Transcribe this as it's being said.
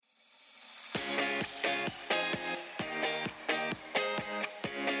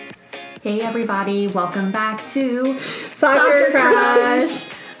Hey everybody, welcome back to Soccer Crush.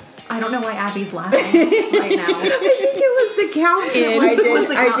 I don't know why Abby's laughing right now. I think it was the count-in. I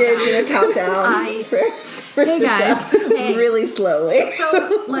did do a countdown. For Hey guys. Hey. Really slowly.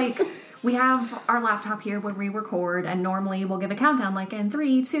 So, we have our laptop here when we record, and normally we'll give a countdown, in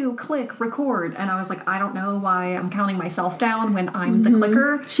 3, 2, click, record. And I was like, I don't know why I'm counting myself down when I'm the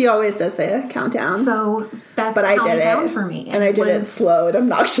clicker. She always does the countdown. So, Beth but counted I did it down for me. And I did it slowed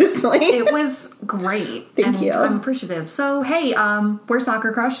obnoxiously. It was great. Thank you. I'm appreciative. So, hey, we're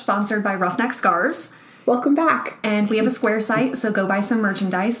Soccer Crush, sponsored by Roughneck Scarves. Welcome back. And we have a Square site, so go buy some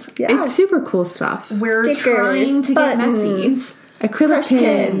merchandise. Yeah. It's super cool stuff. We're Stickers, trying to get messy. Acrylic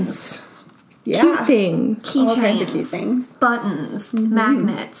pins. Yeah. Cute things. All kinds of Keychains, cute things. buttons,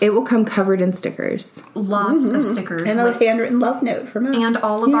 magnets. It will come covered in stickers. Lots of stickers. And a handwritten love note from us. And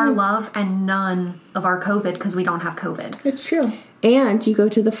all of our love and none of our COVID, because we don't have COVID. It's true. And you go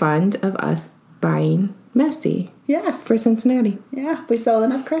to the fund of us buying Messy Yes. for Cincinnati. Yeah. We sell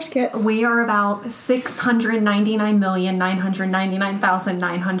enough crush kits. We are about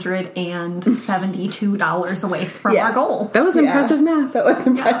 $699,999,972 away from our goal. That was impressive math. That was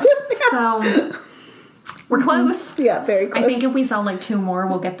impressive. So, we're close. Yeah, very close. I think if we sell 2 more,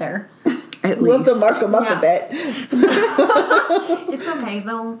 we'll get there. At We'll have least. to mark them up a bit. It's okay.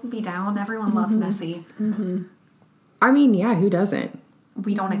 They'll be down. Everyone loves messy. I mean, yeah, who doesn't?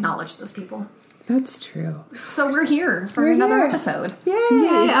 We don't acknowledge those people. That's true. So we're here for another episode. Yay.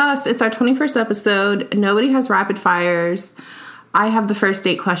 Yay, us. It's our 21st episode. Nobody has rapid fires. I have the first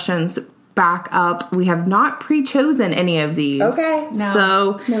 8 questions back up. We have not pre-chosen any of these. Okay. No.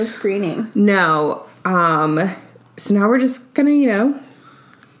 So, No screening. no. So now we're just gonna,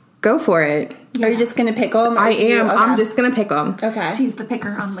 go for it. Are you just going to pick them? I am. Okay. I'm just gonna pick them. Okay. She's the picker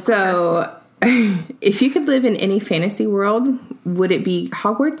on the clicker. So, if you could live in any fantasy world, would it be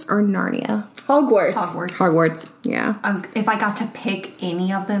Hogwarts or Narnia? Hogwarts. Hogwarts, yeah. If I got to pick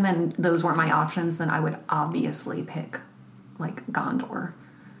any of them and those weren't my options, then I would obviously pick Gondor.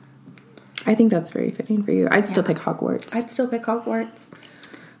 I think that's very fitting for you. I'd still pick Hogwarts. I'd still pick Hogwarts.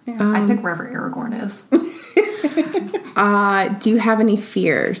 I'd pick wherever Aragorn is. Do you have any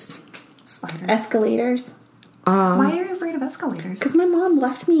fears? Spiders. Escalators. Why are you afraid of escalators? Because my mom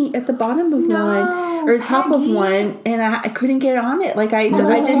left me at the bottom of one, or the top of Peggy. one, and I couldn't get on it. I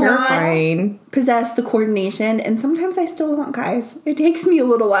That's did terrifying. not possess the coordination, and sometimes I still don't, guys. It takes me a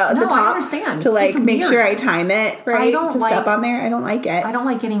little while at No, the top I understand. to It's make weird. sure I time it right I don't to like- step on there. I don't like it. I don't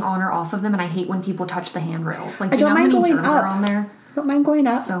like getting on or off of them, and I hate when people touch the handrails. Do you know don't how mind many going germs up. are on there? I don't mind going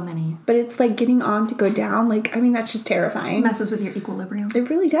up, So many. but it's getting on to go down. That's just terrifying. It messes with your equilibrium. It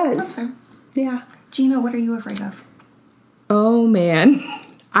really does. That's fair. Yeah. Gina, what are you afraid of? Oh, man.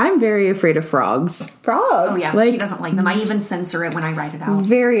 I'm very afraid of frogs. Frogs. Oh, yeah. She doesn't like them. I even censor it when I write it out.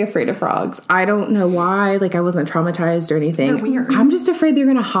 Very afraid of frogs. I don't know why. I wasn't traumatized or anything. They're weird. I'm just afraid they're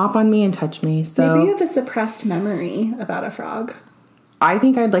going to hop on me and touch me. So Maybe you have a suppressed memory about a frog. I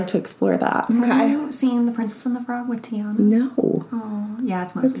think I'd like to explore that. Okay. Have you seen The Princess and the Frog with Tiana? No. Oh, yeah,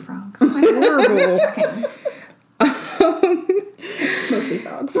 it's mostly frogs. Horrible. Okay. It's mostly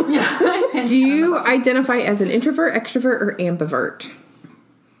frogs. Do you identify as an introvert, extrovert, or ambivert?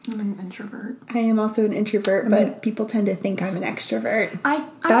 I'm an introvert. I am also an introvert, but people tend to think I'm an extrovert. I'm an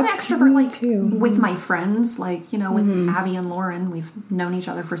That's extrovert, me too. with my friends, with Abby and Lauren. We've known each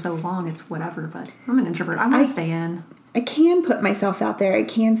other for so long, it's whatever, but I'm an introvert. I want to stay in. I can put myself out there. I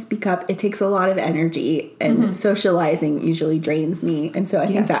can speak up. It takes a lot of energy, and socializing usually drains me. And so I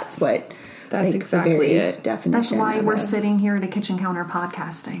think Yes. that's what... That's the exactly very it. definition. That's why of we're it. sitting here at a kitchen counter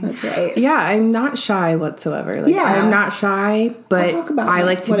podcasting. That's right. Yeah, I'm not shy whatsoever. Yeah. I'm not shy, but I'll talk about I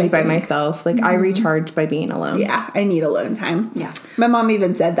like to what be I by think. myself. I recharge by being alone. Yeah, I need alone time. Yeah. My mom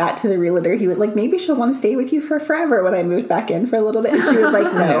even said that to the realtor. He was like, maybe she'll want to stay with you for forever when I moved back in for a little bit. And she was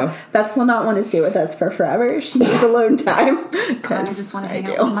like, no, No. Beth will not want to stay with us for forever. She needs alone time. I just want to hang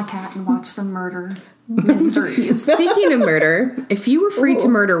out with my cat and watch some murder mysteries. Speaking of murder, if you were free to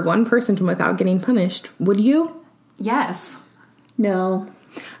murder one person without getting punished, would you? Yes. No.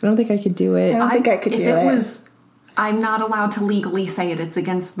 I don't think I could do it. I don't think I could do if it. it was, I'm not allowed to legally say it. It's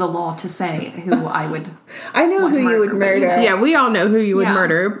against the law to say who I would. I know want to who you would murder, but you murder. know. Yeah, we all know who you would Yeah.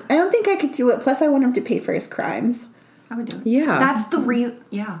 murder. I don't think I could do it. Plus, I want him to pay for his crimes. I would do it. Yeah. That's the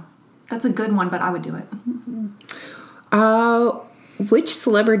Yeah. That's a good one, but I would do it. Which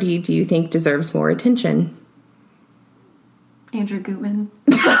celebrity do you think deserves more attention? Andrew Gutman.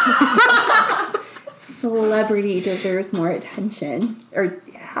 Celebrity deserves more attention.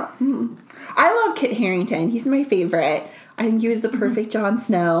 I love Kit Harington. He's my favorite. I think he was the perfect Jon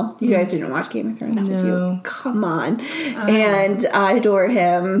Snow. You guys didn't watch Game of Thrones, did you? Come on. And I adore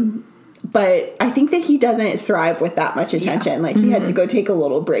him. But I think that he doesn't thrive with that much attention. Like, he had to go take a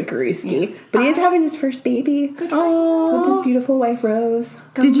little break, Ruski. But he is having his first baby with his beautiful wife, Rose.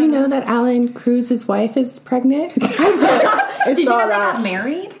 Did you know that Alan Cruz's wife is pregnant? I Did you saw know they that. got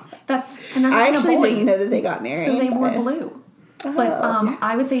married? And they're I having actually a boy. didn't know that they got married. So they wore but- blue. But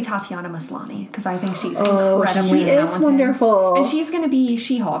I would say Tatiana Maslany because I think she's Oh, incredibly she talented. is wonderful. And she's going to be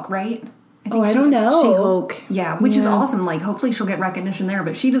She-Hulk, right? I don't know. She-Hulk. Yeah, which is awesome. Like, hopefully she'll get recognition there,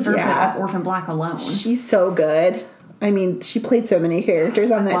 but she deserves it Yeah. off Orphan Black alone. She's so good. I mean, she played so many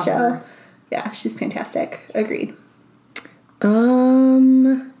characters on that love show. her. Yeah, she's fantastic. Agreed.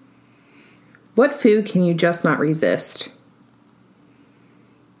 What food can you just not resist?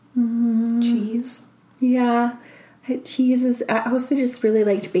 Cheese. Yeah. Cheese is. I also just really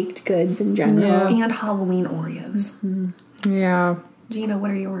liked baked goods in general. Yeah. And Halloween Oreos. Yeah. Gina,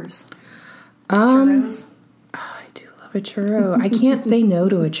 what are yours? Churros? I do love a churro. I can't say no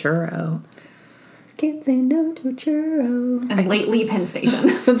to a churro. Can't say no to a churro. And lately Penn Station.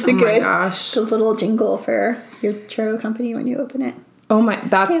 That's a Oh my good gosh. the little jingle for your churro company when you open it. Oh my, Can't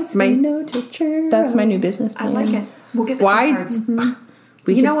that's say my no to a churro. that's my new business I plan. like it. We'll get the Why? cards.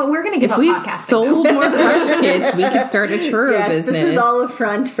 We You know could- what? We're gonna give if up we podcasting sold more Crush Kits, we could start a churro Yes, business. this is all a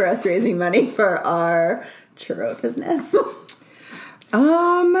front for us raising money for our churro business.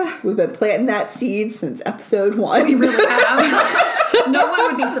 We've been planting that seed since episode 1. We really have. No one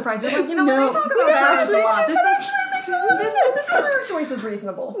would be surprised. They're like, you know what? They talk about we churros actually a lot. do. This career choice is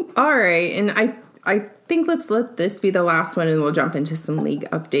reasonable. All right, and I think let's let this be the last one, and we'll jump into some league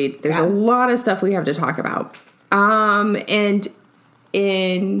updates. There's Yeah. a lot of stuff we have to talk about. And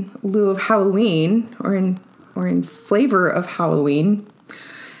in lieu of Halloween, or in flavor of Halloween,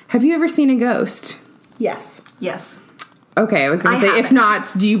 have you ever seen a ghost? Yes. Yes. Okay, I was going I to say, if haven't.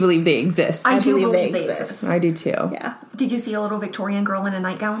 not, do you believe they exist? I do believe believe they they exist. exist. I do too. Yeah. Did you see a little Victorian girl in a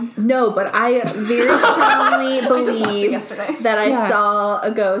nightgown? No, but I very strongly just watched it believe yesterday. that I Yeah. saw a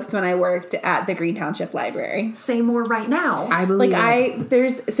ghost when I worked at the Green Township Library. Say more right now. I believe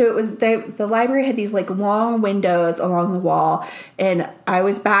It was the library had these like long windows along the wall, and I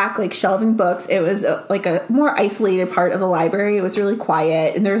was back like shelving books. It was like a more isolated part of the library. It was really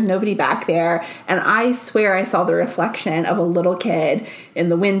quiet, and there was nobody back there. And I swear I saw the reflection of a little kid in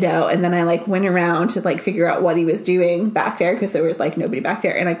the window, and then I like went around to like figure out what he was doing back there because there was like nobody back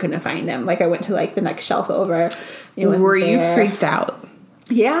there, and I couldn't find him. Like I went to like the next shelf over. He wasn't Were you there. freaked out?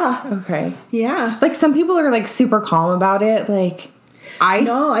 Yeah, Okay. yeah. Like, some people are like super calm about it. Like,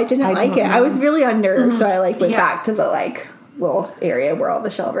 No, I didn't like don't it. I know. was really unnerved, so I like went Yeah. back to the like little area where all the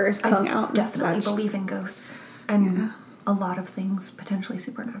shelvers hung out. and Definitely such. believe in ghosts and a lot of things potentially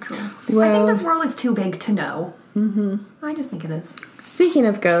supernatural. I Well- think this world is too big to know. Mm-hmm. I just think it is. speaking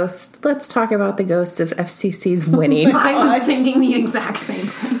of ghosts, let's talk about the ghost of FCC's winning. I was thinking the exact same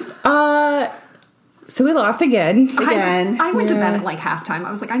thing. So we lost again. Again. I went to bed at like halftime.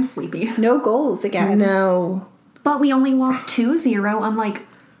 I was like, I'm sleepy. No goals again. No. But we only lost 2-0 unlike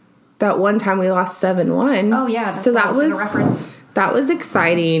That one time we lost 7-1. oh yeah, that's so what I that was was gonna reference. that was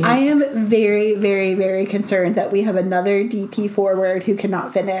exciting. I am very, very, very concerned that we have another DP forward who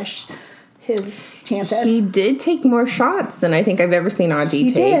cannot finish his chances. He did take more shots than I think I've ever seen Audie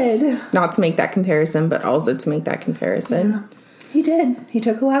He take. did. Not to make that comparison, but also to make that comparison. He did. He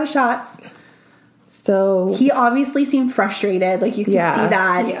took a lot of shots. So He obviously seemed frustrated. Like you could Yeah. see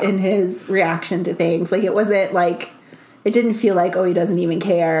that Yeah. in his reaction to things. Like it wasn't like it didn't feel like, oh, he doesn't even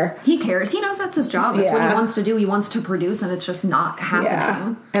care. He cares. He knows that's his job. That's what he Yeah. wants to do. He wants to produce, and it's just not happening.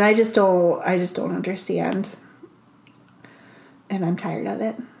 Yeah. And I just don't understand. And I'm tired of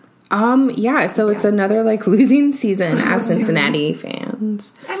it. yeah, so it's Yeah. another like losing season as Cincinnati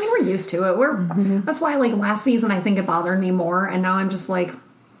fans. I mean, we're used to it. That's why, like last season, I think it bothered me more, and now I'm just like,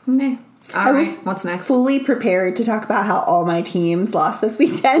 meh. All was right, what's next? Fully prepared to talk about how all my teams lost this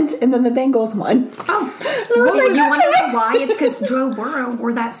weekend, and then the Bengals won. Oh, was well, like, you want to know why? It's because Joe Burrow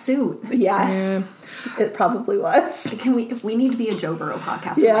wore that suit. Yes, it probably was. Can we? If we need to be a Joe Burrow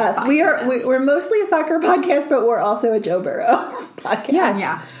podcast. For Yeah, like 5 we are. minutes. We're mostly a soccer podcast, but we're also a Joe Burrow podcast. Yes.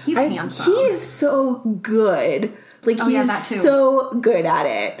 Yeah, he's handsome. He is so good. Like Oh, he yeah, is that too. so good at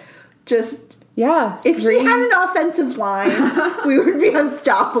it. Just Yeah. if he had an offensive line, we would be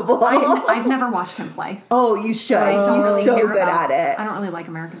unstoppable. I've never watched him play. Oh, you should. I don't He's really so care good about, at I it. don't really like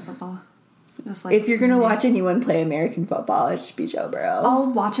American football. Just like If you're gonna watch anyone play American football, it should be Joe Burrow. I'll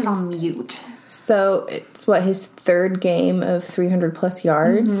watch it on mute. So it's what, his third game of 300 plus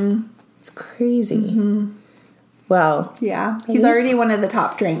yards? It's crazy. Well, Yeah, he's already one of the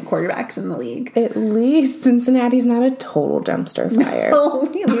top ranked quarterbacks in the league. at least Cincinnati's not a total dumpster fire. Oh,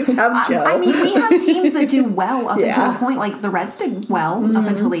 we at least have Joe. I mean, we have teams that do well up Yeah. until a point. Like the Reds did well up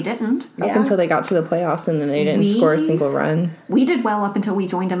until they didn't. Up until they got to the playoffs and then they didn't score a single run. We did well up until we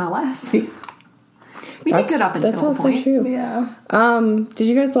joined MLS. We did good up That's until a also point. true. Yeah. Did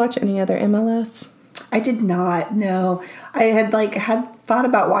you guys watch any other MLS? I did not. No, I had thought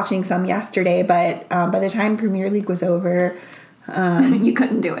about watching some yesterday, but by the time Premier League was over, You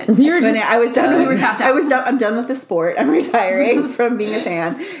couldn't do it. You were when just I was done. You were tapped out. I was done. I'm done with the sport. I'm retiring from being a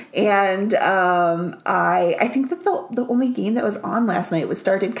fan, and I think that the only game that was on last night was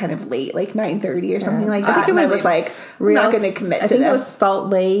started kind of late, like 9:30 or something like that. I think it And was I was like, I'm not going to commit to I think this. it was Salt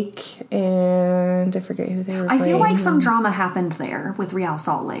Lake and I forget who they were I playing. feel like some drama happened there with Real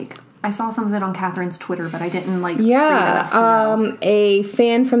Salt Lake. I saw some of it on Catherine's Twitter, but I didn't read enough to know. A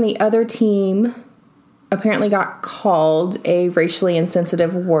fan from the other team apparently got called a racially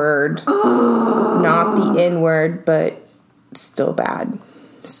insensitive word. Not the N word, but still bad.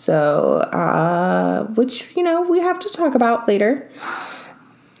 So, which, we have to talk about later.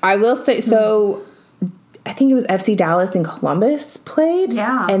 I will say, so I think it was FC Dallas and Columbus played.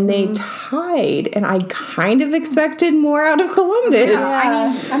 Yeah. And they tied, and I kind of expected more out of Columbus. Yeah.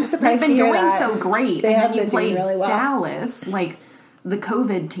 I mean, I'm surprised they've been to hear doing that. so great, They and have then you been doing played really well. Dallas, like the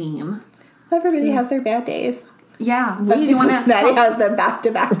COVID team. Everybody has their bad days. Yeah. Do Especially you want Cincinnati to has them back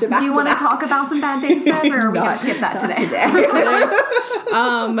to back to back. do you want to talk about some bad days, Ben, or are we going to skip that today?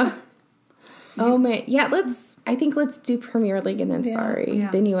 Oh man, yeah. Let's do Premier League and then Yeah.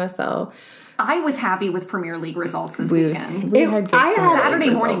 then USL. I was happy with Premier League results this weekend. We had good Saturday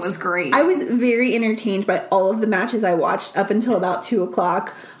results. morning was great. I was very entertained by all of the matches I watched up until about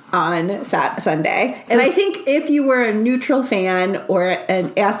 2:00 on Sunday. And I think if you were a neutral fan or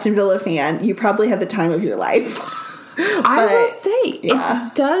an Aston Villa fan, you probably had the time of your life. I will say yeah.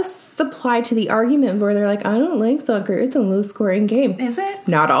 it does apply to the argument where they're like, I don't like soccer. It's a low scoring game. Is it?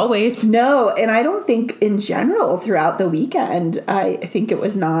 Not always. No, and I don't think in general throughout the weekend, I think it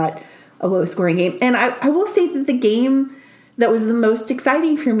was not a low scoring game. And I will say that the game that was the most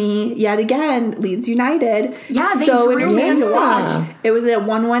exciting for me, yet again, Leeds United. Yeah, they so drew entertaining to inside. watch. It was a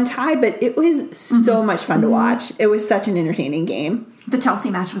 1-1 tie, but it was so much fun to watch. It was such an entertaining game. The Chelsea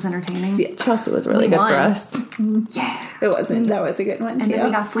match was entertaining. Chelsea was really We good won. for us. Yeah. It wasn't. That was a good one And too. then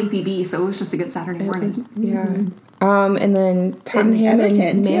we got Sleepy B, so it was just a good Saturday morning. Yeah. And then Tottenham and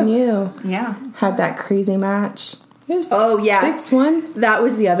Everton, too. Man U Yeah. had that crazy match. It was Oh, yes. 6-1. That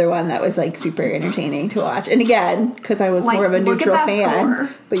was the other one that was like super entertaining to watch. And again, because I was Like, more of a look at neutral that fan, score.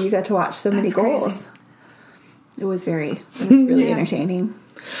 but you got to watch so many That's goals. crazy. It was really Yeah. entertaining.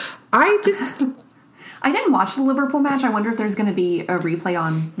 I just I didn't watch the Liverpool match. I wonder if there's going to be a replay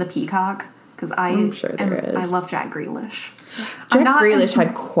on the Peacock because I'm sure there is. I love Jack Grealish. Jack Grealish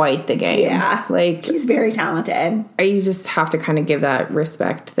had quite the game. Yeah. Like He's very talented. you just have to kind of give that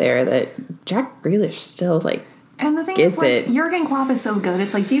respect there that Jack Grealish still like And the thing Is is, like, it? Jurgen Klopp is so good.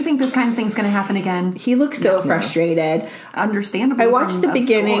 It's like, do you think this kind of thing's going to happen again? He looked so frustrated. Understandably. I watched from the a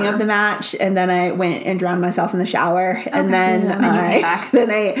beginning score. of the match, and then I went and drowned myself in the shower, and then And then you came back. then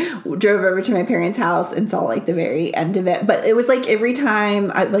I drove over to my parents' house and saw like the very end of it. But it was like every time,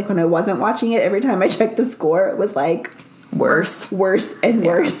 like when I wasn't watching it, every time I checked the score, it was like worse. worse and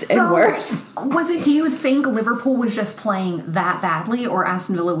worse and So, worse. Was it, do you think Liverpool was just playing that badly or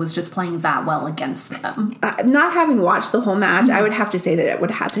Aston Villa was just playing that well against them? Not having watched the whole match, I would have to say that it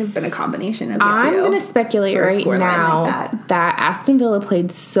would have to have been a combination of the I'm two. going to speculate for a right scoreline now like that Aston Villa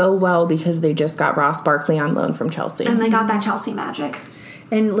played so well because they just got Ross Barkley on loan from Chelsea. And they got that Chelsea magic.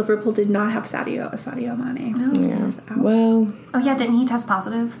 And Liverpool did not have Sadio Mane. Yeah. Well, Oh, yeah, didn't he test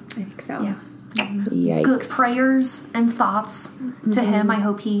positive? I think so. Yeah. yikes. Good prayers and thoughts to him. I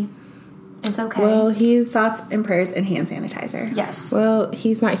hope he is okay. Well, he's Thoughts and prayers and hand sanitizer. yes. well,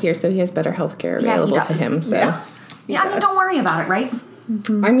 he's not here, so he has better health care Yeah, he available to does. him. So, Yeah, I mean, don't worry about it, right?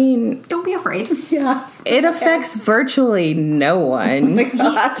 I mean, Don't be afraid. Yeah. it affects virtually no one.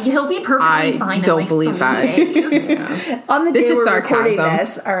 He'll be perfectly I fine don't in like believe 3 that. days. On the This day is we're recording sarcasm.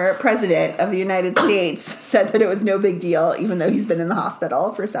 this, our president of the United States said that it was no big deal, even though he's been in the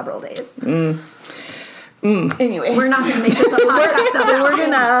hospital for several days. Anyways, We're not going to make this a podcast about we're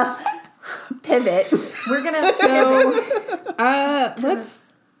gonna pivot. We're going to Let's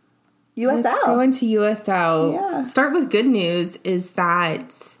USL. go into USL. Yeah. Start with good news is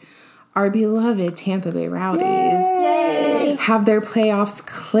that our beloved Tampa Bay Rowdies Yay! have their playoffs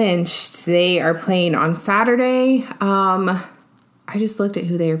clinched. They are playing on Saturday. I just looked at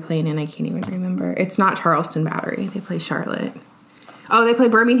who they are playing and I can't even remember. It's not Charleston Battery. They play Charlotte. Oh, they play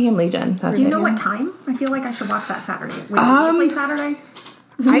Birmingham Legion. That's Do you it. know what time? I feel like I should watch that Saturday. Wait, do you play Saturday?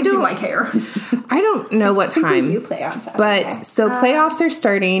 I Do don't. I care? I don't know what We time. do play on Saturday. But so playoffs are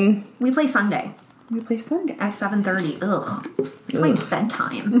starting. We play Sunday we play Sunday. at 7:30. Ugh. It's my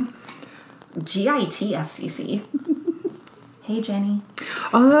bedtime. GIT FCC. Hey, Jenny.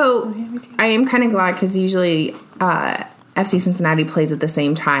 Although I am kind of glad because usually FC Cincinnati plays at the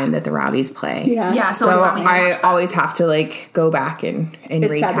same time that the Rowdies play. Yeah. Yeah, so, So we always I watch that. always have to like go back and It's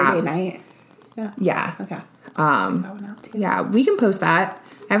recap. Saturday night. Yeah. Yeah. Okay. That one out too. Yeah, we can post that.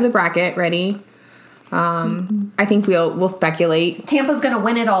 I have the bracket ready. I think we'll speculate. Tampa's gonna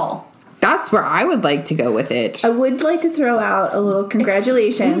win it all. That's where I would like to go with it. I would like to throw out a little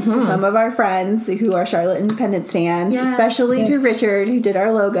congratulations to some of our friends who are Charlotte Independence fans, Yes. especially to Richard, who did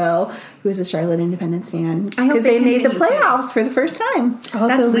our logo, who is a Charlotte Independence fan. I hope Because they they made the continue to. playoffs for the first time. Also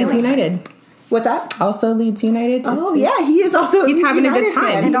That's Leeds really United. What's that? Also Leeds United. Oh, yeah, he is also He's having a good United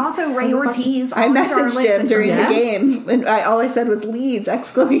time. fan. And also Ray Ortiz. I on messaged Charlotte, him during Yes. the game, and all I said was Leeds!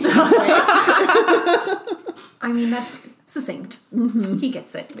 Exclamation point. I mean, that's succinct. He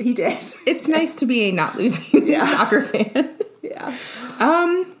gets it. He did. It's nice to be a not losing soccer fan. Yeah.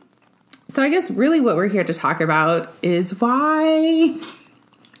 So I guess really what we're here to talk about is why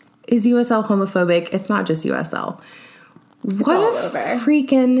is USL homophobic? It's not just USL. What all a over.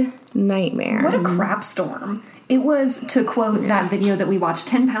 freaking nightmare. What a crap storm. It was, to quote that video that we watched,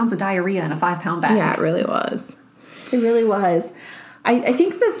 10 pounds of diarrhea in a 5-pound bag. Yeah, it really was. It really was. I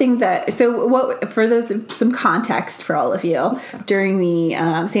think the thing that for those some context for all of you, during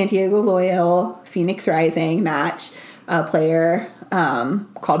the Santiago Loyal Phoenix Rising match, a player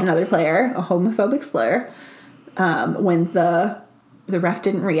called another player a homophobic slur when the ref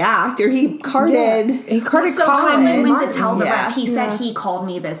didn't react, or he carded. He carded So Colin. Colin went to tell the Yeah. ref. He said he called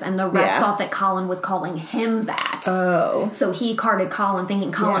me this, and the ref Yeah. thought that Colin was calling him that. Oh. So he carded Colin,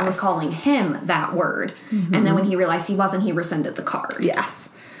 thinking Colin was Yes. calling him that word. And then when he realized he wasn't, he rescinded the card. Yes,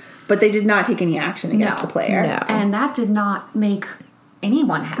 but they did not take any action against No. the player. No. And that did not make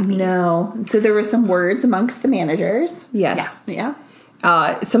anyone happy. No. So there were some words amongst the managers. Yes. Yes.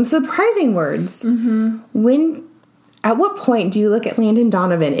 Yeah. Some surprising words. At what point do you look at Landon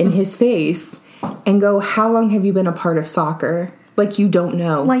Donovan in his face and go, how long have you been a part of soccer? Like, you don't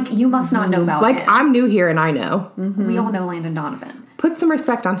know. Like, you must not know about Like, him. I'm new here and I know. We all know Landon Donovan. Put some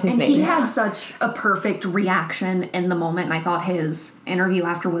respect on his And name. he had such a perfect reaction in the moment, and I thought his interview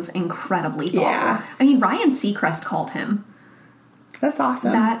after was incredibly thoughtful. Yeah. I mean, Ryan Seacrest called him. That's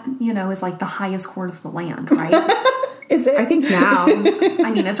awesome. That, is like the highest court of the land, right? Is it? I think now.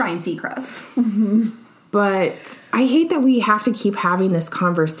 I mean, it's Ryan Seacrest. But I hate that we have to keep having this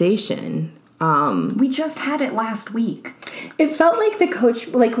conversation. We just had it last week. It felt like the coach,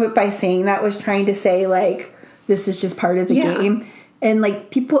 like by saying that, was trying to say like this is just part of the Yeah. game, and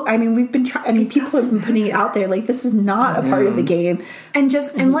like people. I mean, we've been trying. I mean, people have been putting it out there like this is not a part of the game. And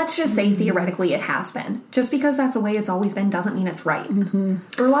let's just say theoretically it has been. Just because that's the way it's always been doesn't mean it's right.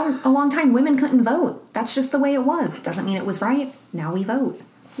 For a long time, women couldn't vote. That's just the way it was. Doesn't mean it was right. Now we vote.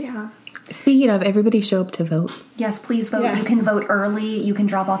 Yeah. Speaking of, everybody show up to vote. Yes, please vote. Yes. You can vote early. You can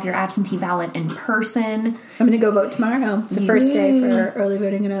drop off your absentee ballot in person. I'm going to go vote tomorrow. It's the first day for early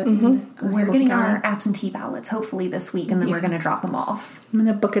voting in We're Hamilton getting County. our absentee ballots hopefully this week, and then we're going to drop them off. I'm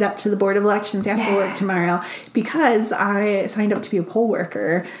going to book it up to the Board of Elections after Yeah. work tomorrow because I signed up to be a poll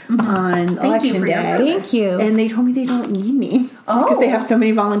worker on you election for your day. service. Thank you. And they told me they don't need me Oh. because they have so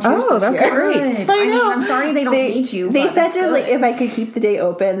many volunteers. Oh, this that's year. great. Good. I mean, I'm sorry they don't need you. They but said that's to, like, good. if I could keep the day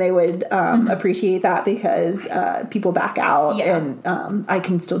open, they would appreciate that because people back out, Yeah. and I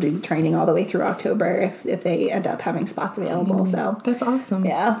can still do the training all the way through October if they end up having spots available. So That's awesome.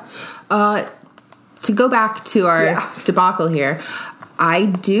 yeah, To go back to our Yeah. debacle here, I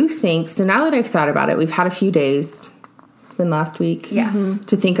do think, so now that I've thought about it, we've had a few days, it's been last week, Yeah.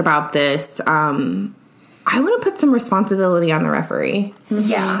 to think about this. I want to put some responsibility on the referee.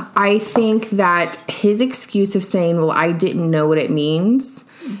 Yeah. I think that his excuse of saying, well, I didn't know what it means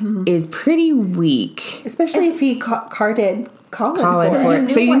is pretty weak. especially if he carded Colin. Colin for for it.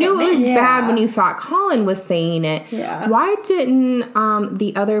 it. So you what knew it it was meant. bad Yeah. when you thought Colin was saying it. Yeah. Why didn't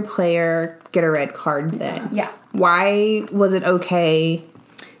the other player get a red card then? Yeah. Why was it okay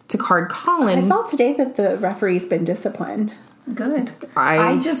to card Colin? I saw today that the referee's been disciplined. Good. I-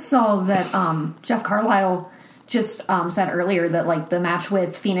 I just saw that Jeff Carlisle just said earlier that like the match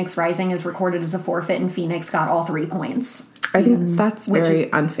with Phoenix Rising is recorded as a forfeit, and Phoenix got all 3 points. I think that's Which very is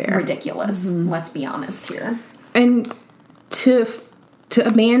unfair. Ridiculous. Let's be honest here. And to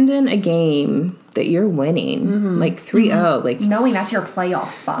abandon a game that you're winning, like 3-0, like Knowing that's your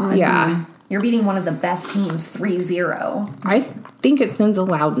playoff spot. yeah, You're beating one of the best teams 3-0. I think it sends a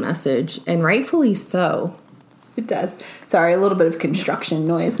loud message, and rightfully so. It does. Sorry, a little bit of construction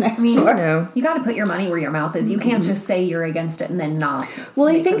noise next mean, door. No. You got to put your money where your mouth is. You can't just say you're against it and then not. Well,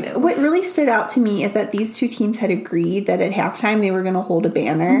 I make the think move. what really stood out to me is that these two teams had agreed that at halftime they were going to hold a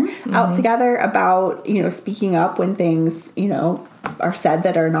banner out together about, speaking up when things, are said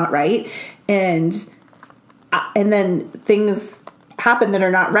that are not right. And then things happen that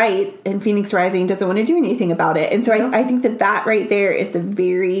are not right, and Phoenix Rising doesn't want to do anything about it. And so I think that right there is a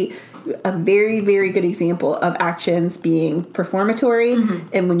very, very good example of actions being performatory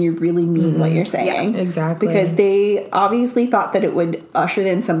and when you really mean what you're saying. Yeah, exactly. Because they obviously thought that it would usher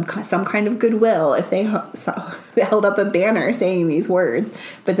in some kind of goodwill if they held up a banner saying these words,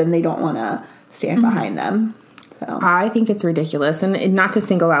 but then they don't want to stand behind them. So I think it's ridiculous. And not to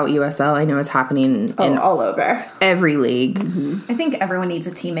single out USL, I know it's happening in all over. every league. I think everyone needs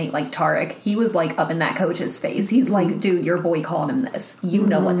a teammate like Tarek. He was like up in that coach's face. He's like, dude, your boy called him this. You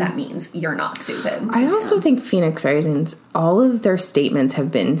know what that means. You're not stupid. I also think Phoenix Rising's, all of their statements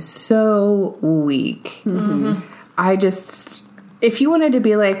have been so weak. If you wanted to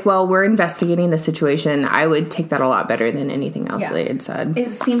be like, well, we're investigating the situation, I would take that a lot better than anything else they had said.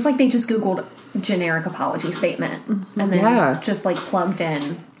 It seems like they just Googled generic apology statement and then just like plugged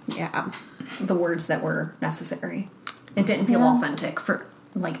in the words that were necessary. It didn't feel authentic for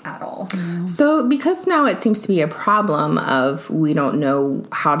like at all. So because now it seems to be a problem of we don't know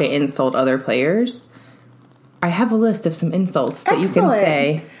how to insult other players, I have a list of some insults that you can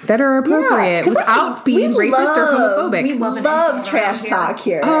say that are appropriate without being racist or homophobic. We love trash talk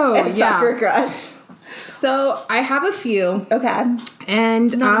here. Oh, at yeah. Soccer Crush. So I have a few. Okay.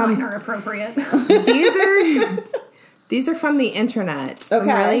 And None of mine are appropriate. these are from the internet. Some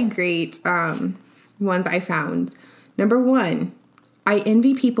really great ones I found. Number 1, I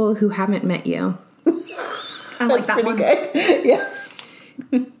envy people who haven't met you. I like that Pretty one. good. Yeah.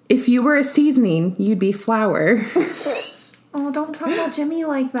 If you were a seasoning, you'd be flour. Oh, don't talk about Jimmy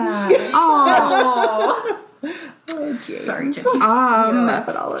like that. Oh. Sorry, Jimmy. I'm gonna laugh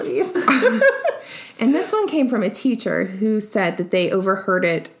at all of these. And this one came from a teacher who said that they overheard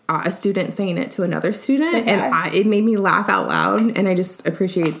it, a student saying it to another student, and it made me laugh out loud, and I just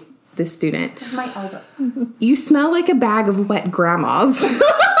appreciate this student. My elbow. You smell like a bag of wet grandmas. Okay.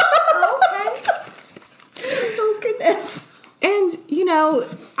 Oh, goodness. And,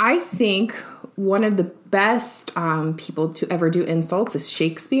 I think one of the best people to ever do insults is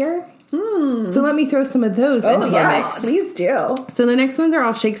Shakespeare. So let me throw some of those into the mix. Please do. So the next ones are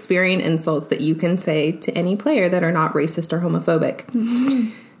all Shakespearean insults that you can say to any player that are not racist or homophobic.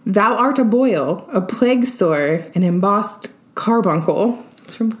 Thou art a boil, a plague sore, an embossed carbuncle.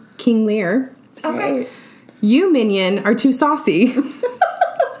 It's from King Lear. Okay. You, minion, are too saucy.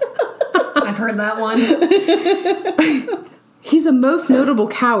 I've heard that one. He's a most notable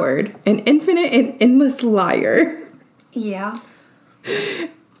coward, an infinite and endless liar. Yeah.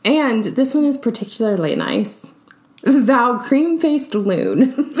 And this one is particularly nice. Thou cream-faced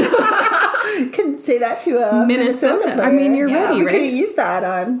loon. Could say that to a Minnesota player. I mean, you're ready, We right? could use that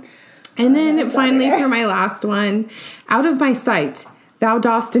on. And then finally for my last one, out of my sight, thou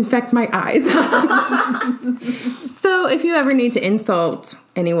dost infect my eyes. So if you ever need to insult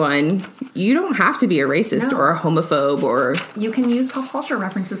anyone, you don't have to be a racist or a homophobe or... You can use pop culture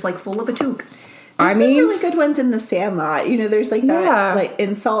references like full of a toque. There's some really good ones in the Sandlot. There's like that like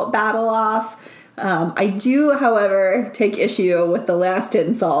insult battle off. I do, however, take issue with the last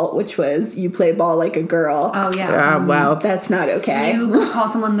insult, which was you play ball like a girl. Oh, yeah. Wow. That's not okay. You call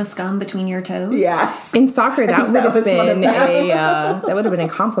someone the scum between your toes? Yes. In soccer, that would have was one of been that would have been a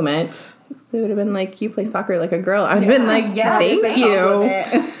compliment. They would have been like, you play soccer like a girl. I would have been like, thank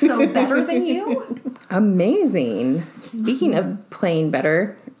you. So better than you? Amazing. Speaking of playing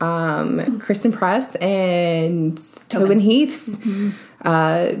better, Kristen Press and Tobin Heath's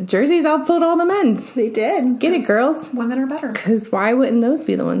jerseys outsold all the men's. They did. Get it, girls. Women are better. Because why wouldn't those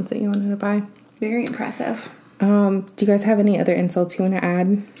be the ones that you wanted to buy? Very impressive. Do you guys have any other insults you want to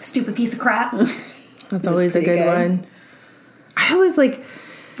add? Stupid piece of crap. That's always a good one. I always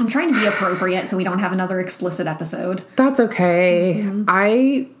I'm trying to be appropriate so we don't have another explicit episode. that's okay.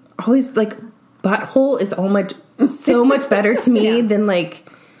 I always butthole is so much better to me than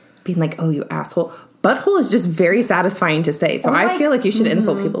being like, oh, you asshole. Butthole is just very satisfying to say. So I feel like you should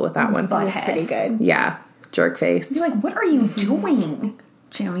insult people with that one. That's pretty good. Yeah. Jerk face. You're like, what are you doing?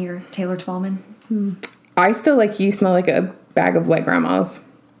 Channel your Taylor Twellman. I still like you smell like a bag of wet grandmas.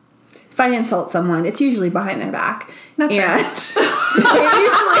 If I insult someone, it's usually behind their back. That's right.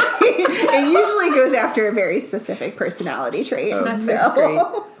 It usually goes after a very specific personality trait. That's so. great.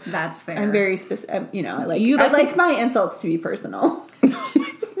 That's fair. I'm very specific. I like. You I like like my insults to be personal.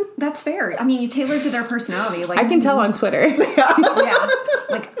 That's fair. I mean, you tailor to their personality. Like I can tell on Twitter. Yeah.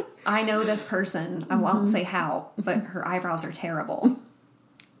 Like, I know this person. I won't say how, but her eyebrows are terrible.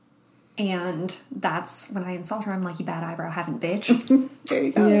 And that's when I insult her. I'm like, you bad eyebrow having bitch. There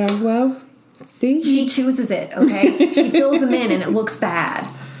you go. Yeah, well, see? She chooses it, okay? She fills them in and it looks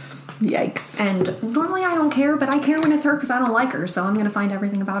bad. Yikes. And normally I don't care, but I care when it's her because I don't like her. So I'm going to find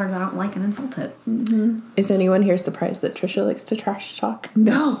everything about her that I don't like and insult it. Is anyone here surprised that Trisha likes to trash talk?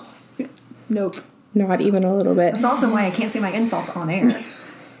 No. Nope. Not even a little bit. That's also why I can't say my insults on air.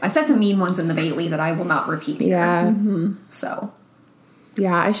 I said some mean ones in the Bailey that I will not repeat here. Yeah. So.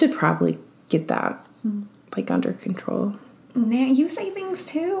 Yeah, I should probably get that, like, under control. Now, you say things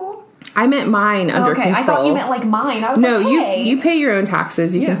too? I meant mine under Okay, control. I thought you meant like mine. I was No, like, hey. you pay your own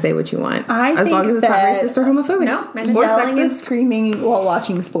taxes. You Yeah. can say what you want. I as think long as it's not that- racist or homophobic. No, and or Yelling and sexist. screaming while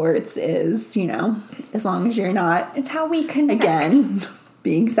watching sports is, as long as you're not, It's how we connect. again,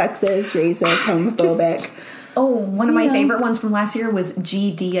 being sexist, racist, homophobic. Oh, one of my Yeah. favorite ones from last year was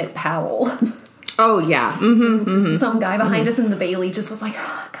GD at Powell. Oh, yeah. Some guy behind us in the Bailey just was like,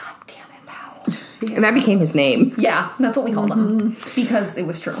 oh, God damn it, Powell. And that became his name. Yeah, that's what we called him because it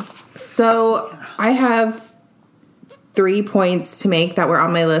was true. So I have 3 points to make that were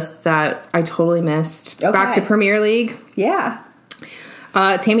on my list that I totally missed. Okay. Back to Premier League. Yeah.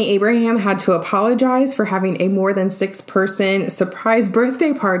 Tammy Abraham had to apologize for having a more than 6-person surprise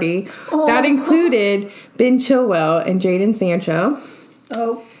birthday party that included Ben Chilwell and Jadon Sancho.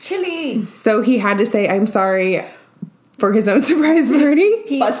 Oh, Chili. So he had to say, I'm sorry for his own surprise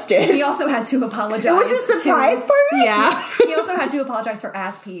party. busted. He also had to apologize. It was a surprise party? Yeah. He also had to apologize for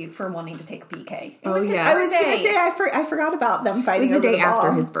Aspie for wanting to take PK. It was his yeah. I was going to birthday. say, I forgot about them It fighting was the over day ball.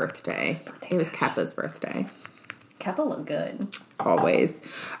 after his birthday. It was Kappa's birthday. Kepa looked good. Always.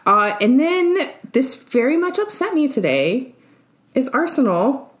 And then this very much upset me today is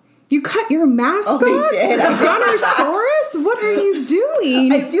Arsenal. You cut your mascot? Oh, they did. Gunnersaurus? What are you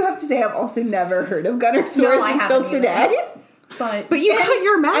doing? I do have to say, I've also never heard of Gunnersaurus No, I until haven't today. But But you And cut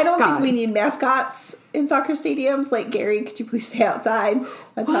your mascot. I don't think we need mascots in soccer stadiums. Like, Gary, could you please stay outside?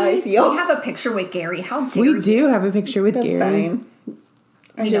 That's how I feel. we have a picture with Gary. How dare We you? do have a picture with That's Gary. fine.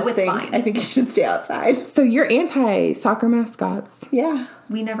 I You know just it's think, fine. I think you should stay outside. So you're anti-soccer mascots. Yeah.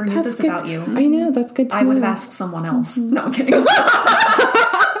 We never knew That's this good. about you. I know, that's good to I would have know. asked someone else. No, I'm kidding.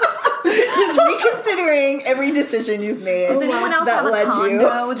 Just reconsidering every decision you've made. Does anyone else that have a led condo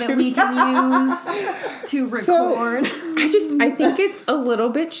you that we can use to record? I think it's a little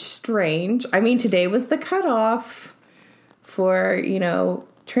bit strange. I mean, today was the cutoff for,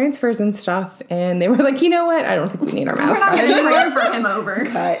 transfers and stuff, and they were like, you know what? I don't think we need our We're not mascot going to anymore. transfer him over.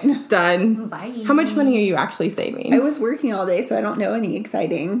 But Done. Bye. How much money are you actually saving? I was working all day, so I don't know any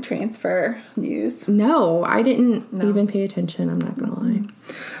exciting transfer news. No, I didn't even pay attention. I'm not gonna lie.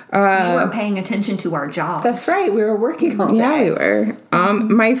 You were paying attention to our job. That's right. We were working all day. Yeah, we were.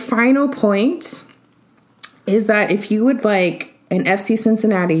 My final point is that if you would like an FC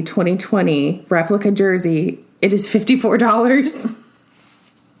Cincinnati 2020 replica jersey, it is $54.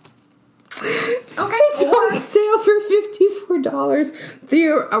 Okay. It's on sale for $54.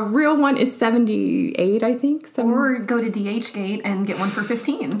 The real one is $78, I think. Or go to DHgate and get one for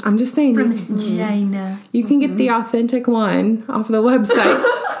 $15. I'm just saying. From China. You can get the authentic one off the website.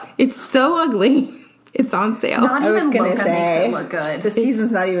 It's so ugly. It's on sale. Not I was even gonna Loca say, makes it look good. The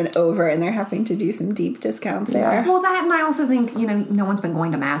season's not even over, and they're having to do some deep discounts there. Well, that, and I also think, no one's been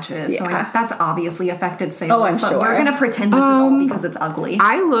going to matches. So Yeah. that's obviously affected sales. Oh, I'm but sure. we're going to pretend this is all because it's ugly.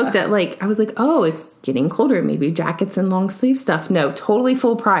 I looked at I was like, oh, it's getting colder. Maybe jackets and long sleeve stuff. No, totally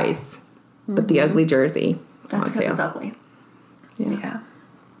full price. But the ugly jersey. That's on because sale. it's ugly. Yeah.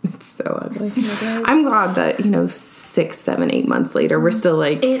 It's so ugly. I'm glad that, 6, 7, 8 months later, we're still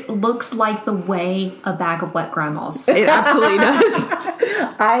like, It looks like the way a bag of wet grandmas. it absolutely does.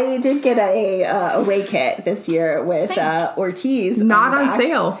 I did get a away kit this year with Same. Ortiz. Not the on back.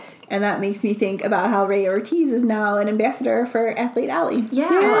 sale. And that makes me think about how Ray Ortiz is now an ambassador for Athlete Alley. Yeah.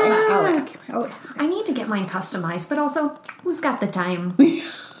 Alec. I need to get mine customized, but also, who's got the time?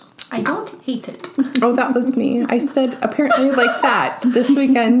 I don't hate it. Oh, that was me. I said apparently like that this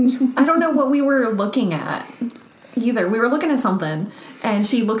weekend. I don't know what we were looking at either. We were looking at something, and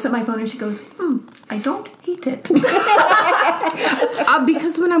she looks at my phone and she goes, I don't hate it.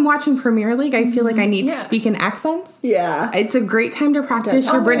 Because when I'm watching Premier League, I feel like I need to Yeah. speak in accents. Yeah. It's a great time to practice your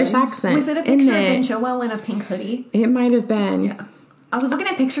Definitely. British accent. Was it a isn't picture of it? Ben Joel in a pink hoodie? It might have been. Yeah. I was looking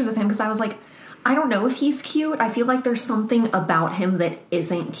at pictures of him because I was like, I don't know if he's cute. I feel like there's something about him that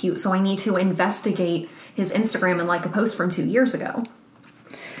isn't cute, so I need to investigate his Instagram and like a post from 2 years ago.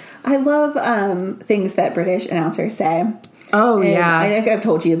 I love things that British announcers say. Oh, And yeah. I think I've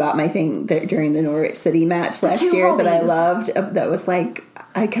told you about my thing during the Norwich City match last year that I Hollies. loved. That was like,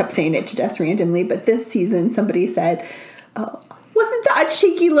 I kept saying it to Jess randomly, but this season somebody said, "Oh, wasn't that a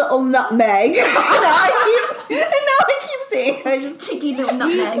cheeky little nutmeg?" and now I keep saying it. I just, Cheeky little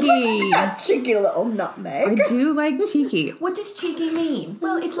nutmeg. Cheeky. that cheeky little nutmeg. I do like cheeky. What does cheeky mean?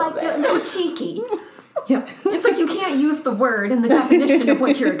 Well, it's like no cheeky. Yeah. It's like you can't use the word in the definition of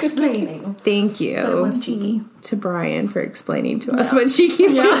what you're explaining. Thank you. But it was cheeky. To Brian for explaining to us what cheeky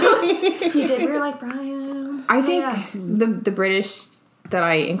means. He did. We were like, Brian. I think Yes. the British that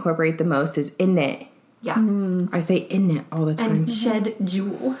I incorporate the most is in it. Yeah. I say in it all the time. And shed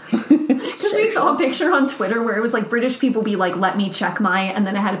jewel. Because we saw a picture on Twitter where it was like British people be like, let me check my, and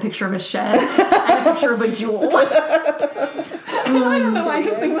then it had a picture of a shed and a picture of a jewel. And I don't know, I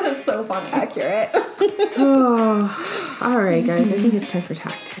just think that's so funny. Accurate. Oh, all right, guys. I think it's time for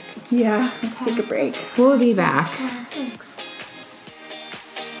tactics. Yeah, let's take a break. We'll be back. Thanks.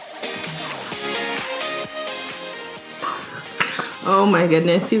 Oh my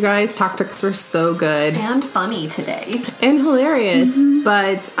goodness, you guys, tactics were so good And funny today. and hilarious.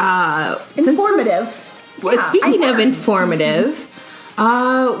 But since Informative. well, Yeah, speaking I of learned. informative,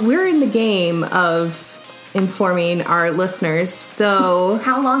 we're in the game of informing our listeners. So,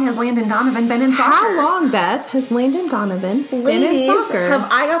 How long has Landon Donovan been in soccer? how long, Beth, has Landon Donovan been in Ladies, soccer? have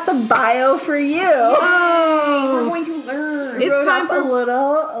I got the bio for you? We're Oh, going to learn. It's Wrote time up for a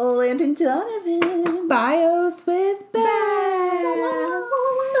little Landon Donovan. bios with Beth.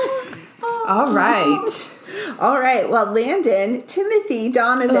 All right. All right. Well, Landon Timothy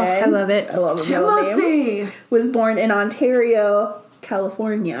Donovan. Oh, I love it. I love his middle name. Was born in Ontario,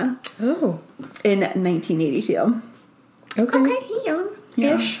 California, Oh, in 1982. okay. Okay, he's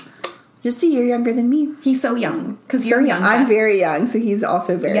young-ish. Just a year younger than me. He's so young. Because you're young. I'm Beth. very young, so he's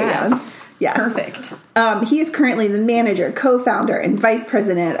also very Yes. young. Yes. Perfect. He is currently the manager, co-founder, and vice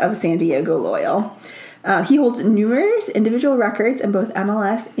president of San Diego Loyal. He holds numerous individual records in both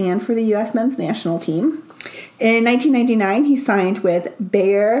MLS and for the U.S. men's national team. In 1999, he signed with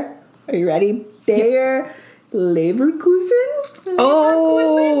Bayer. Are you ready? Bayer Leverkusen.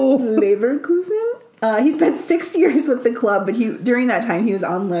 Oh, Leverkusen. He spent 6 years with the club, but during that time he was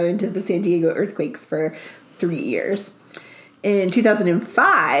on loan to the San Diego Earthquakes for 3 years. In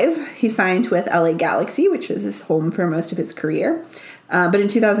 2005, he signed with LA Galaxy, which was his home for most of his career. But in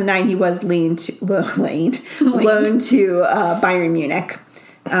 2009, he was loaned to Bayern Munich.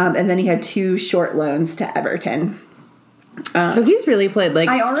 And then he had 2 short loans to Everton. so he's really played like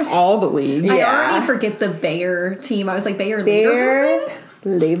I already- all the leagues. I Yeah. already forget the Bayer team. I was like, Bayer Bayer Leverkusen?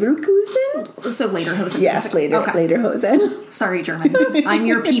 Leverkusen? So Lederhosen. Yes, basically. Okay. Lederhosen. Sorry, Germans. I'm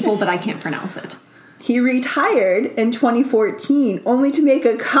your people, but I can't pronounce it. He retired in 2014, only to make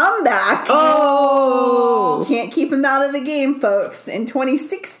a comeback. Oh, Can't keep him out of the game, folks. In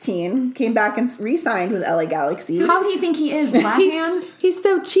 2016, came back and re-signed with LA Galaxy. Who does he think he is, Lathan? he's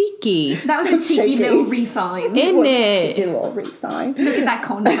so cheeky. That was a cheeky shaky. little re-sign. In Well, it. She did a little re-sign. Look at that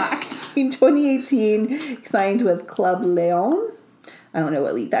contract. In 2018, he signed with Club Leon. I don't know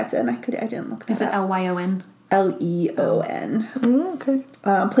what league that's in. I didn't look that Is it up. Lyon? Leon. Okay.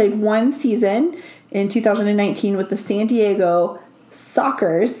 Played 1 season in 2019 with the San Diego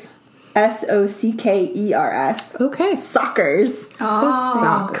Sockers. Sockers. Okay. Sockers.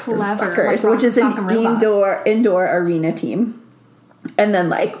 Oh, clever. Sockers, Like which is an Rock and Robots. indoor arena team. And then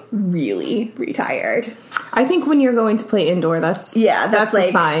like really retired. I think when you're going to play indoor, that's That's a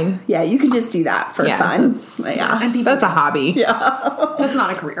like, sign. Yeah, you can just do that for Yeah, fun. Yeah. And people, That's a hobby. that's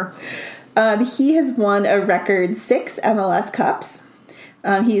not a career. He has won a record 6 MLS Cups.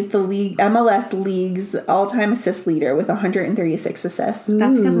 He's the MLS League's all-time assist leader with 136 assists.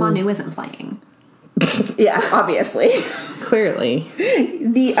 That's because Manu isn't playing. Yeah, obviously. Clearly.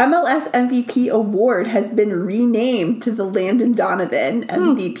 The MLS MVP award has been renamed to the Landon Donovan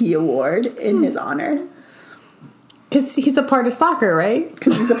MVP award in his honor. Because he's a part of soccer, right?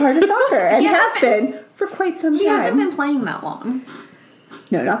 Because he's a part of soccer and He has hasn't been for quite some time. He hasn't been playing that long.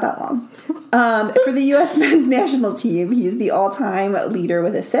 No, not that long. For the U.S. men's national team, he's the all-time leader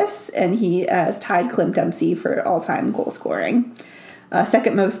with assists, and he has tied Clint Dempsey for all-time goal scoring.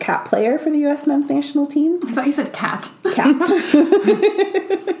 Second most cap player for the U.S. men's national team. I thought you said cat. Cat.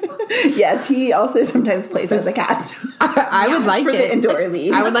 Yes, he also sometimes plays as a cat. I would like for it. the indoor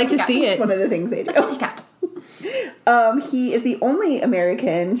league. I would like to see It's it. one of the things they do. Cat. He is the only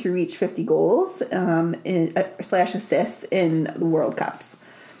American to reach 50 goals / assists in the World Cups.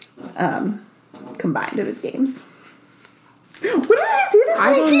 combined of his games. What did I say this?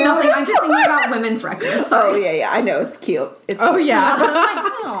 I don't know. Nothing. I'm just thinking about women's records. Oh yeah, I know, it's cute. It's Oh cute. yeah. I'm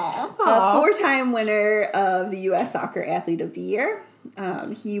like, aw. A 4-time winner of the U.S. Soccer Athlete of the Year.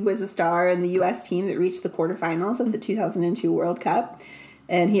 He was a star in the U.S. team that reached the quarterfinals of the 2002 World Cup,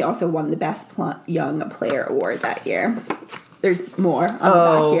 and he also won the Best Young Player award that year. There's more on the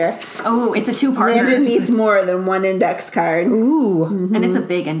back here. Oh, it's a two-parter. Landon needs more than one index card. Ooh. And it's a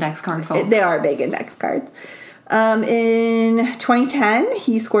big index card, folks. They are big index cards. In 2010,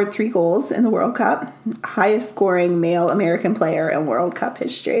 he scored 3 goals in the World Cup, highest scoring male American player in World Cup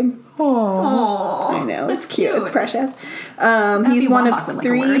history. Oh. Aw, I know, it's that's cute. It's precious. He's be one Wambach of would like a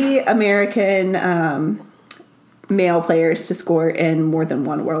 3 American male players to score in more than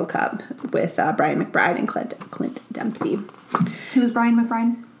one World Cup, with Brian McBride and Clint Dempsey. Who's Brian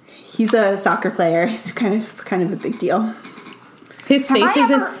McBride? He's a soccer player. He's kind of a big deal. His face I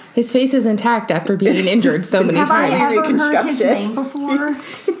isn't. ever- His face is intact after being injured so many Have I times. ever heard his Reconstruction. name before?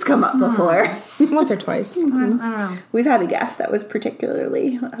 It's come up before. Once or twice. I don't know. We've had a guest that was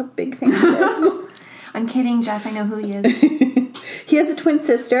particularly a big fan of this. I'm kidding, Jess. I know who he is. He has a twin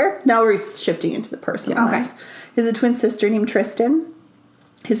sister. Now we're shifting into the personal Okay. life. He has a twin sister named Tristan.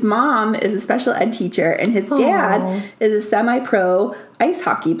 His mom is a special ed teacher, and his dad is a semi-pro ice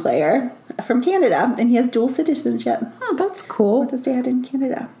hockey player from Canada, and he has dual citizenship Oh, that's cool. with his dad in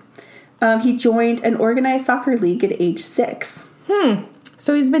Canada. He joined an organized soccer league at age 6.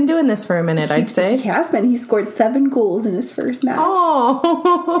 So he's been doing this for a minute, I'd He say. has been. He scored 7 goals in his first match.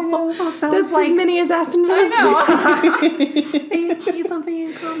 Oh, sounds that's like- as many as Aston Villa. He's something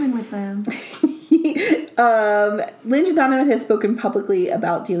in common with them. Landon Donovan has spoken publicly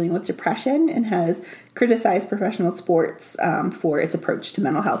about dealing with depression and has criticized professional sports for its approach to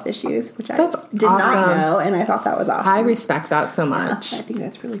mental health issues, which That's I did not awesome. know, and I thought that was awesome. I respect that so much. I think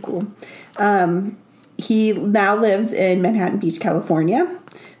that's really cool. He now lives in Manhattan Beach, California.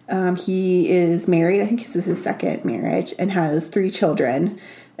 He is married. I think this is his second marriage, and has 3 children.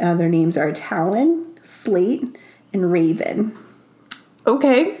 Their names are Talon, Slate, and Raven.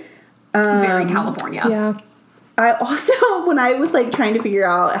 Okay. Very California. Yeah. I also, when I was like trying to figure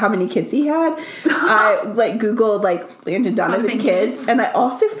out how many kids he had, I like Googled like Landon Donovan Donovan kids, kids. and I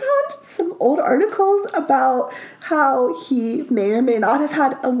also found some old articles about how he may or may not have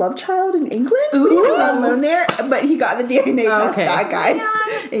had a love child in England. When he was on loan there, but he got the DNA test Okay. back, guys.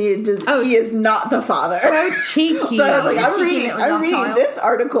 And he is not the father. So cheeky. But I was like, He's a cheeky little I'm love reading child. this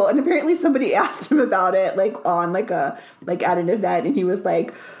article, and apparently somebody asked him about it, like on like at an event, and he was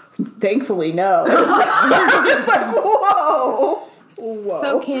like, "Thankfully, no." I was like, whoa.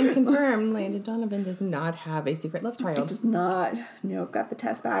 So can confirm Landon Donovan does not have a secret love child. Does not. No, got the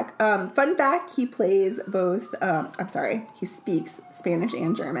test back. Fun fact: he plays both. He speaks Spanish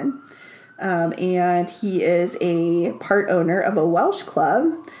and German, and he is a part owner of a Welsh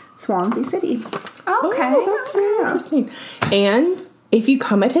club, Swansea City. Okay. Oh, that's very interesting. And if you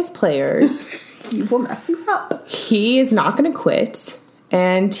come at his players, He will mess you up. he is not going to quit.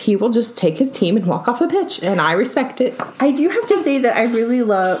 And he will just take his team and walk off the pitch. And I respect it. I do have to say that I really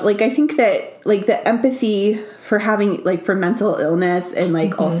love, like, I think that, like, the empathy for having, like, for mental illness and,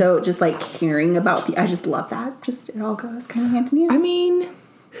 like, also just, like, caring about people. I just love that. Just, it all goes kind of hand in hand. I mean,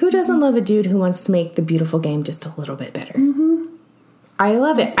 who doesn't love a dude who wants to make the beautiful game just a little bit better? I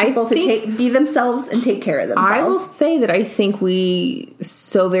love it. People to be themselves and take care of themselves. I will say that I think we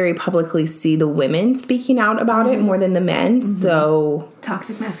so very publicly see the women speaking out about it more than the men. So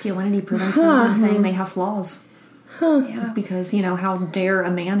Toxic masculinity prevents them from saying they have flaws. Yeah. Because, how dare a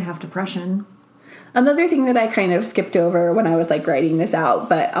man have depression? Another thing that I kind of skipped over when I was like writing this out,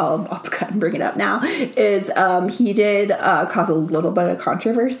 but I'll go and bring it up now, is he did cause a little bit of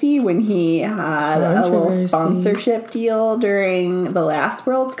controversy when he had a little sponsorship deal during the last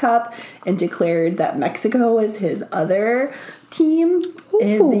World Cup and declared that Mexico was his other team.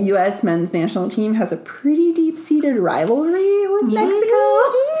 And the U.S. men's national team has a pretty deep-seated rivalry with Mexico.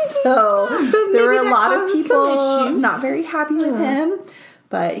 So there were a maybe that lot of causes some people issues. not very happy with him.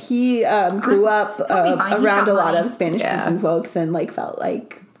 But he grew up fine. He's around got a lot money. of Spanish-speaking folks and, like, felt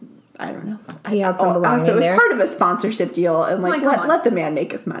like, I don't know. he had some belonging So it was there. part of a sponsorship deal, and, like, Like, come on. let the man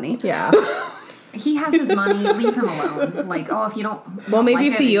make his money. Yeah. He has his money. Leave him alone. Like, if you don't. Well, maybe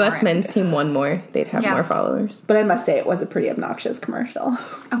like if the it, U.S. ignore it. men's team won more, they'd have Yeah. more followers. But I must say, it was a pretty obnoxious commercial.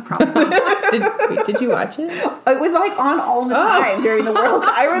 Oh, probably. Did you watch it? It was, like, on all the time during the World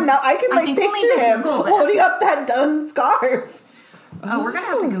Cup. I remember, I can, like, think we'll need picture to him Google this. holding up that done scarf. Oh, we're going to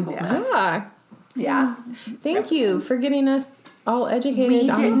have to Google this. Yeah. Yeah. Thank you for getting us all educated We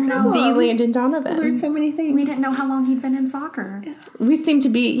on didn't know. the Landon Learned Donovan. so many things. We didn't know how long he'd been in soccer. We seem to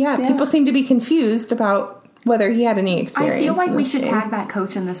be, people seem to be confused about whether he had any experience. I feel like in we this should game. tag that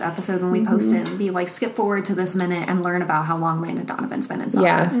coach in this episode when we post it and be like, skip forward to this minute and learn about how long Landon Donovan's been in soccer.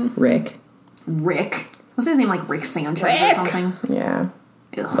 Yeah, Rick. Rick. What's his name? Like Rick Sanchez or something? Yeah.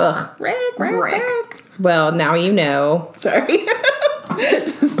 Ugh. Ugh. Rick. Well, now you know. Sorry.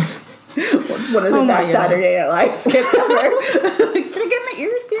 One of the Oh my best Saturday Night Live skits ever. Can I get my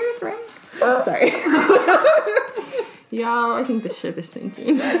ears pierced, Rick? Sorry. Y'all, I think the ship is sinking.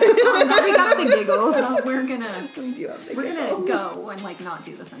 We got the giggles. So we're gonna We do have the go and like not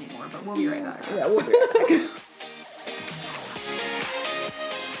do this anymore, but we'll be right back. Yeah, we'll be right back.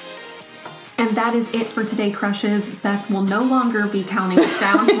 And that is it for today, crushes. Beth will no longer be counting us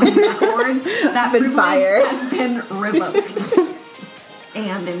down when we record. That Been privilege fired. has been revoked.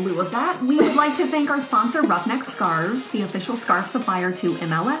 And in lieu of that, we would like to thank our sponsor, Roughneck Scarves, the official scarf supplier to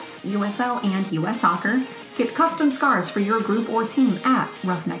MLS, USL, and US Soccer. Get custom scarves for your group or team at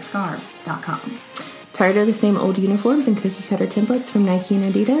roughneckscarves.com. Tired of the same old uniforms and cookie cutter templates from Nike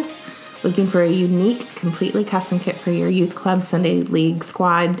and Adidas? Looking for a unique, completely custom kit for your youth club, Sunday league,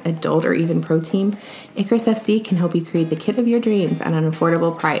 squad, adult, or even pro team? Icarus FC can help you create the kit of your dreams at an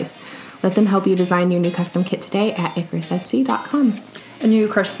affordable price. Let them help you design your new custom kit today at IcarusFC.com. A new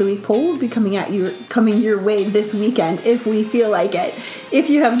Crush of the Week poll will be coming your way this weekend if we feel like it. If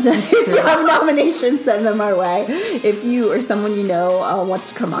you have nominations, send them our way. If you or someone you know wants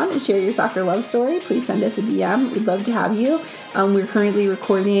to come on and share your soccer love story, please send us a DM. We'd love to have you. We're currently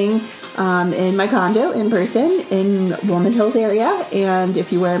recording in my condo in person in Wilmot Hills area, and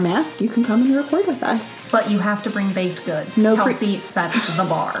if you wear a mask, you can come and record with us. But you have to bring baked goods. No Kelsey set the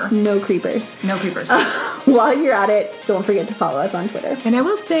bar. No creepers. No creepers. While you're at it, don't forget to follow us on Twitter. And I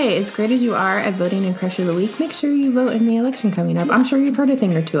will say, as great as you are at voting in Crush of the Week, make sure you vote in the election coming up. I'm sure you've heard a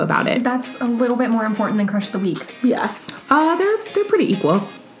thing or two about it. That's a little bit more important than Crush of the Week. Yes. They're pretty equal.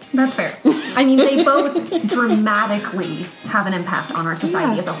 That's fair. I mean, they both dramatically have an impact on our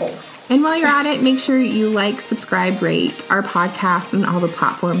society as a whole. And while you're at it, make sure you like, subscribe, rate our podcast on all the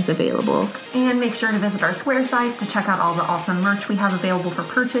platforms available. And make sure to visit our Square site to check out all the awesome merch we have available for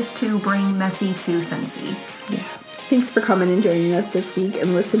purchase to bring Messi to Cincy. Thanks for coming and joining us this week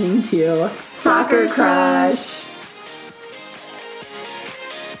and listening to Soccer Crush.